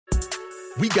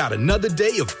We got another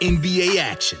day of NBA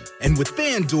action. And with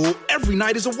FanDuel, every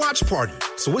night is a watch party.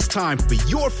 So it's time for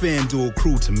your FanDuel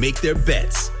crew to make their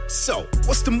bets. So,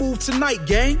 what's the move tonight,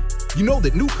 gang? You know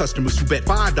that new customers who bet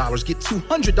 $5 get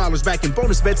 $200 back in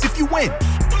bonus bets if you win.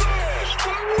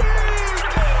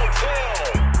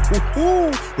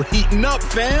 Woo-hoo, we're heating up,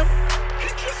 fam.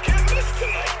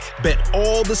 Bet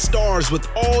all the stars with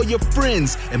all your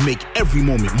friends and make every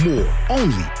moment more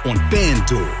only on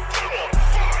FanDuel.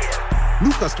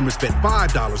 New customers bet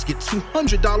 $5, get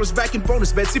 $200 back in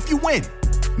bonus bets if you win.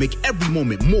 Make every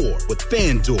moment more with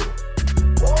FanDuel.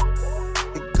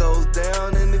 It goes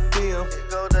down in the DM.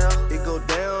 It go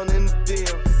down in the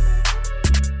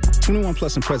DM. 21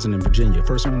 plus and present in Virginia.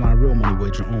 First online real money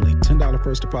wager only. $10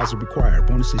 first deposit required.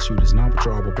 Bonus issued is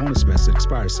non-withdrawable bonus bets that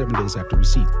expires 7 days after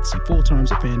receipt. See full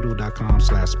terms at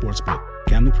FanDuel.com/sportsbook.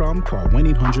 Gambling problem? Call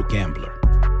 1-800-GAMBLER.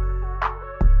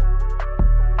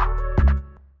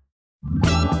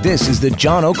 This is the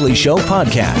John Oakley Show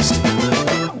podcast.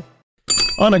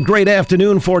 On a great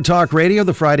afternoon for Talk Radio,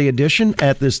 the Friday edition.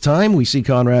 At this time, we see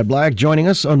Conrad Black joining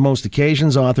us on most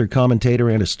occasions, author, commentator,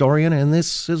 and historian, and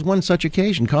this is one such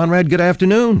occasion. Conrad, good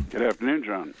afternoon. Good afternoon,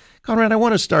 John. Conrad, I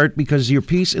want to start because your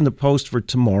piece in the Post for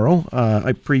tomorrow,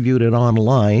 I previewed it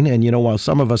online, and while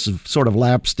some of us have sort of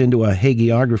lapsed into a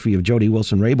hagiography of Jody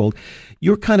Wilson-Raybould,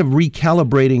 you're kind of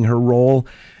recalibrating her role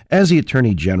as the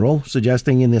Attorney General,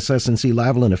 suggesting in this SNC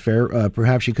Lavalin affair,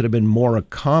 perhaps she could have been more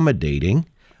accommodating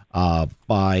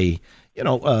by,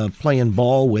 playing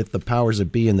ball with the powers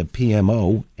that be in the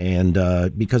PMO. And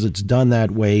because it's done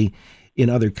that way in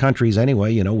other countries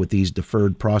anyway, with these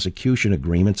deferred prosecution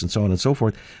agreements and so on and so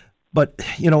forth. But,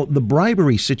 the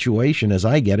bribery situation, as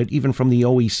I get it, even from the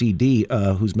OECD,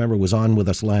 whose member was on with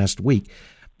us last week,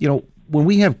 when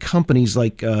we have companies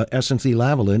like SNC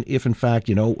Lavalin, if in fact,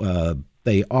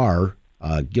 they are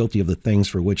guilty of the things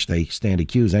for which they stand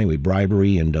accused anyway,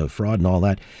 bribery and fraud and all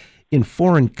that, in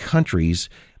foreign countries,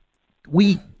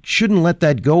 we shouldn't let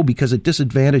that go because it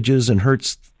disadvantages and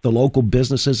hurts the local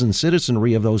businesses and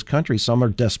citizenry of those countries. Some are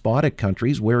despotic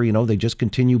countries where, they just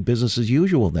continue business as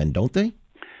usual then, don't they?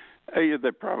 Yeah,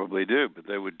 they probably do, but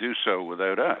they would do so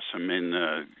without us. I mean,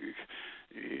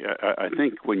 I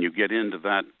think when you get into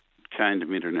that kind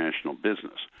of international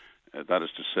business, that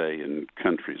is to say, in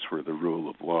countries where the rule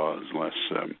of law is less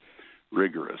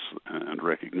rigorous and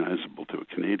recognizable to a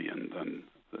Canadian than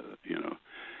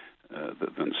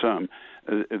some,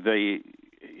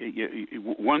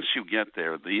 once you get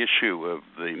there, the issue of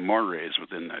the mores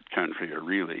within that country are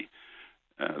really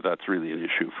that's really an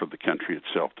issue for the country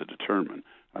itself to determine,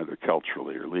 either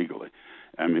culturally or legally.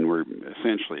 I mean, we're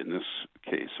essentially, in this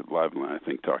case of Lavalin, I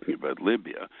think, talking about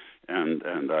Libya, and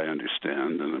I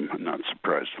understand, and I'm not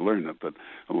surprised to learn that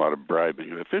a lot of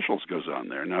bribing of officials goes on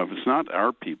there. Now, if it's not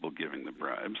our people giving the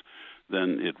bribes,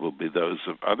 then it will be those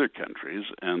of other countries,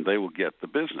 and they will get the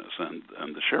business, and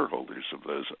the shareholders of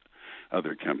those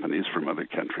other companies from other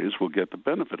countries will get the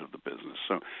benefit of the business.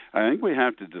 So I think we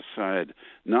have to decide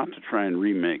not to try and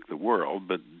remake the world,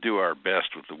 but do our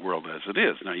best with the world as it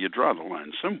is. Now, you draw the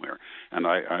line somewhere, and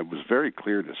I was very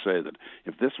clear to say that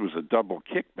if this was a double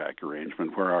kickback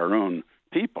arrangement where our own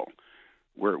people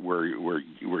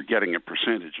we're getting a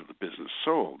percentage of the business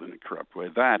sold in a corrupt way,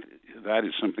 that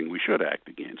is something we should act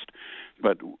against.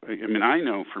 But, I mean, I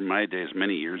know from my days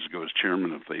many years ago as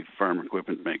chairman of the farm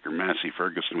equipment maker Massey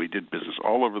Ferguson, we did business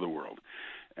all over the world.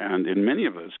 And in many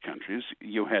of those countries,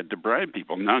 you had to bribe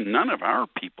people. Now, none of our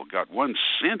people got 1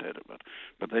 cent out of it,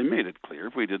 but they made it clear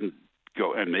if we didn't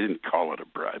go, and they didn't call it a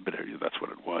bribe, but that's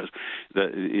what it was, that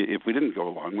if we didn't go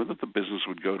along with it, the business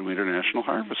would go to International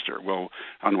Harvester. Well,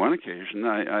 on one occasion,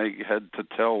 I had to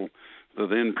tell the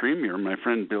then Premier, my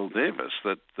friend Bill Davis,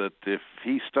 that if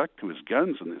he stuck to his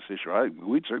guns on this issue,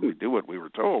 we'd certainly do what we were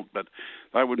told, but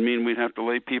that would mean we'd have to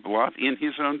lay people off in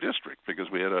his own district because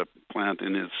we had a plant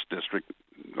in his district,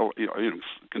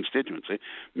 constituency,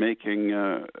 making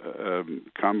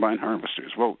combine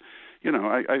harvesters. Well,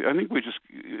 I think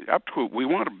we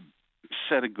want to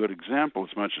set a good example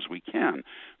as much as we can,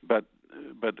 but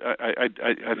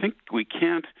I think we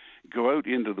can't go out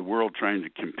into the world trying to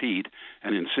compete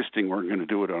and insisting we're going to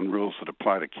do it on rules that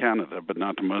apply to Canada, but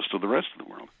not to most of the rest of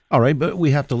the world. All right, but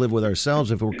we have to live with ourselves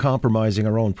if we're compromising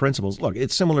our own principles. Look,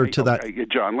 it's similar to that.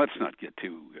 John, let's not get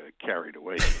too carried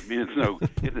away. I mean,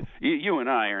 you and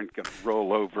I aren't going to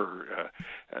roll over,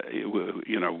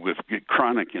 with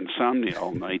chronic insomnia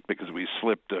all night because we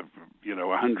slipped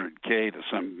 $100K to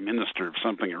some minister of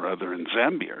something or other in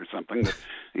Zambia or something,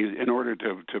 in order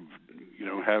to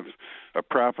have a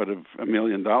profit of $1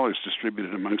 million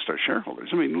distributed amongst our shareholders.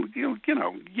 I mean,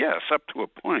 yes, up to a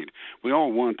point. We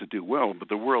all want to do well, but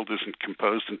the world isn't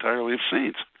composed entirely of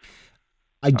saints.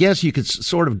 I guess you could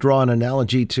sort of draw an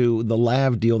analogy to the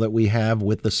LAV deal that we have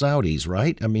with the Saudis,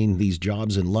 right? I mean, these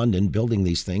jobs in London building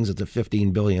these things, it's a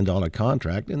 $15 billion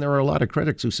contract, and there are a lot of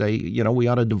critics who say, we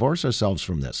ought to divorce ourselves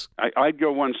from this. I'd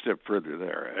go one step further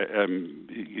there.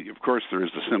 Of course, there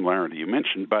is the similarity you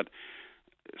mentioned, but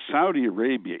Saudi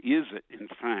Arabia is, in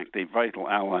fact, a vital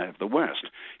ally of the West.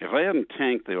 If they hadn't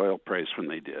tanked the oil price when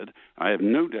they did, I have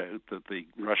no doubt that the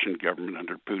Russian government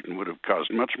under Putin would have caused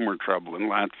much more trouble in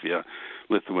Latvia,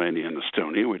 Lithuania, and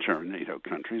Estonia, which are NATO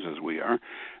countries, as we are.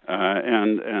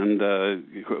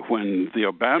 When the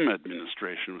Obama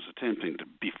administration was attempting to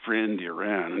befriend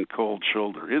Iran and cold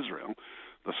shoulder Israel,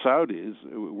 the Saudis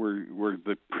were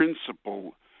the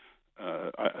principal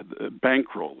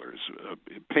bankrollers,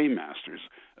 paymasters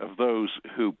of those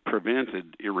who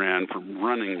prevented Iran from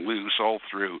running loose all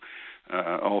through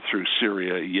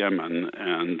Syria, Yemen,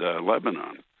 and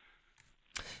Lebanon.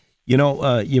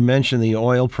 You mentioned the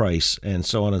oil price and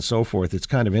so on and so forth. It's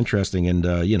kind of interesting, and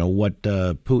what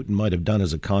Putin might have done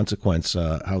as a consequence,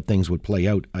 how things would play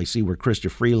out. I see where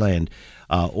Chrystia Freeland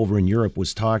over in Europe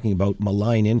was talking about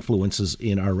malign influences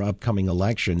in our upcoming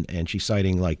election, and she's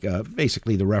citing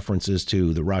basically the references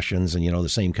to the Russians and the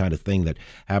same kind of thing that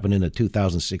happened in the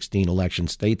 2016 election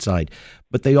stateside.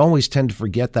 But they always tend to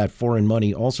forget that foreign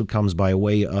money also comes by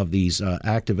way of these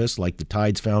activists like the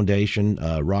Tides Foundation,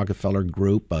 Rockefeller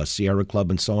Group, Sierra Club,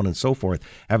 and so on and so forth.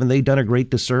 Haven't they done a great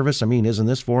disservice? I mean, isn't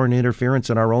this foreign interference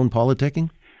in our own politicking?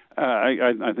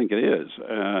 I think it is,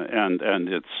 and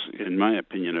it's, in my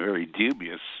opinion, a very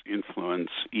dubious influence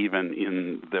even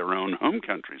in their own home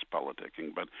country's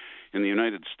politicking. But in the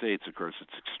United States, of course,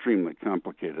 it's extremely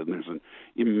complicated, and there's an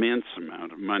immense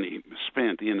amount of money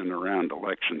spent in and around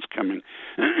elections coming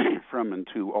from and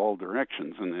to all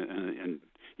directions, and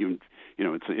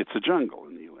it's a jungle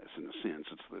in the U.S. in a sense.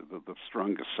 It's the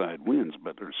strongest side wins,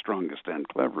 or strongest and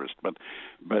cleverest. But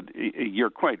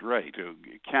you're quite right.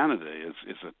 Canada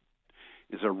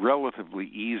is a relatively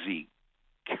easy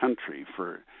country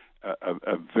for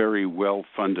a very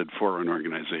well-funded foreign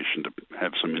organization to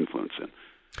have some influence in.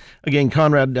 Again,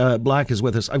 Conrad Black is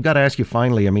with us. I've got to ask you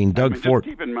finally, Doug Ford...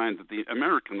 Just keep in mind that the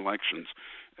American elections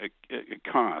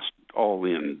cost, all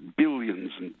in,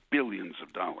 billions and billions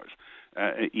of dollars.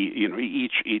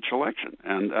 Each election,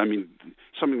 and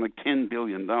something like $10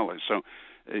 billion. So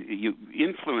you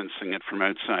influencing it from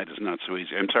outside is not so easy.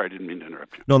 I'm sorry, I didn't mean to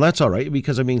interrupt you. No, that's all right,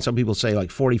 because some people say like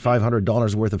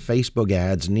 $4,500 worth of Facebook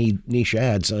ads, niche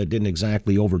ads, didn't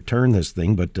exactly overturn this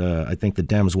thing, but I think the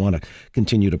Dems want to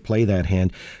continue to play that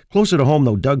hand. Closer to home,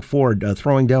 though, Doug Ford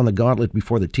throwing down the gauntlet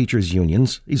before the teachers'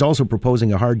 unions. He's also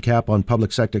proposing a hard cap on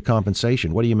public sector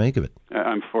compensation. What do you make of it?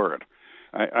 I'm for it.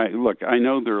 Look, I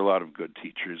know there are a lot of good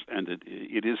teachers, and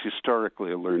it is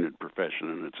historically a learned profession,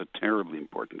 and it's a terribly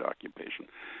important occupation.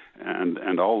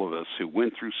 And all of us who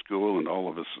went through school, and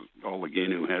all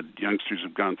again who had youngsters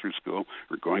who've gone through school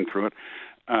or going through it,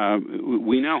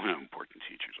 we know how important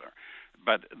teachers are.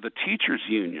 But the teachers'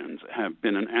 unions have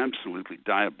been an absolutely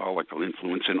diabolical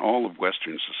influence in all of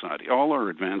Western society. All our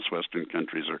advanced Western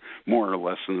countries are more or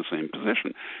less in the same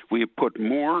position. We have put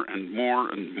more and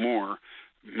more and more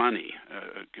money,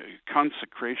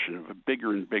 consecration of a bigger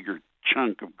and bigger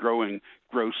chunk of growing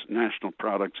gross national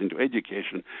products into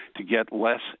education to get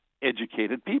less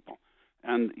educated people.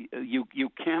 And you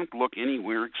can't look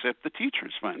anywhere except the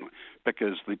teachers, finally,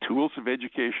 because the tools of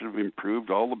education have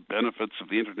improved. All the benefits of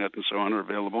the Internet and so on are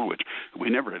available, which we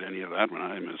never had any of that when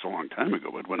it was a long time ago,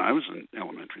 but when I was in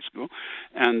elementary school.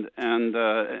 And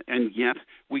yet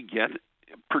we get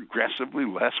progressively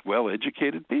less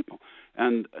well-educated people.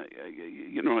 And,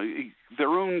 their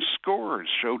own scores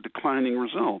show declining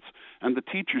results. And the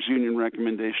teachers' union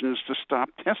recommendation is to stop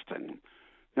testing them.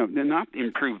 Not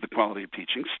improve the quality of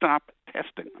teaching, stop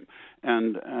testing them.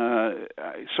 And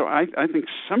so I think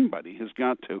somebody has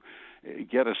got to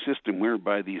get a system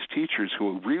whereby these teachers who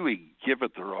will really give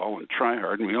it their all and try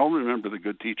hard, and we all remember the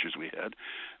good teachers we had,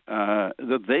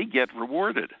 that they get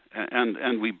rewarded.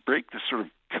 And we break this sort of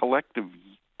collective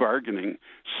bargaining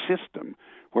system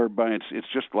whereby it's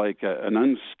just like an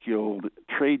unskilled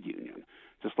trade union,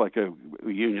 just like a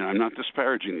union. I'm not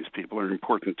disparaging these people, are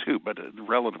important too, but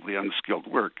relatively unskilled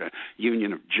work, a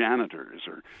union of janitors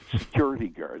or security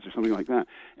guards or something like that,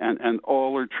 and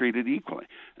all are treated equally.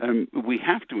 We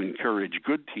have to encourage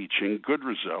good teaching, good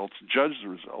results, judge the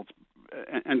results,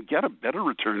 and get a better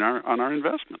return on our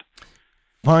investment.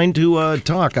 Fine to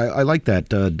talk. I like that.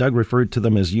 Doug referred to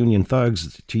them as union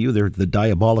thugs. To you, they're the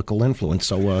diabolical influence.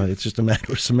 So it's just a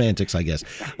matter of semantics, I guess.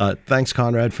 Thanks,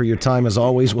 Conrad, for your time. As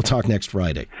always, we'll talk next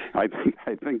Friday. I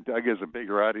think Doug has a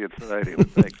bigger audience than I do.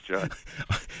 Thanks, John.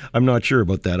 I'm not sure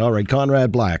about that. All right,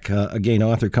 Conrad Black, again,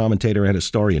 author, commentator, and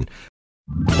historian.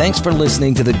 Thanks for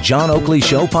listening to the John Oakley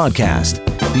Show podcast.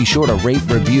 Be sure to rate,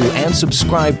 review, and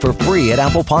subscribe for free at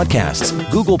Apple Podcasts,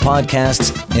 Google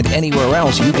Podcasts, and anywhere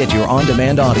else you get your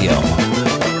on-demand audio.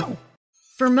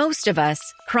 For most of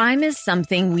us, crime is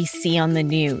something we see on the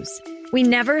news. We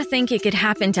never think it could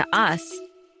happen to us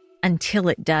until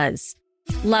it does.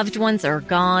 Loved ones are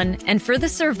gone, and for the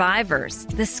survivors,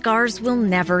 the scars will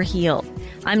never heal.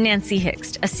 I'm Nancy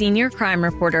Hixt, a senior crime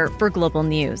reporter for Global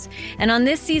News. And on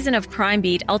this season of Crime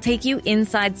Beat, I'll take you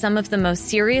inside some of the most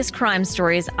serious crime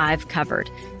stories I've covered.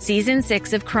 Season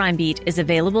 6 of Crime Beat is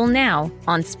available now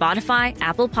on Spotify,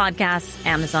 Apple Podcasts,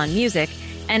 Amazon Music,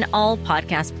 and all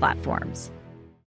podcast platforms.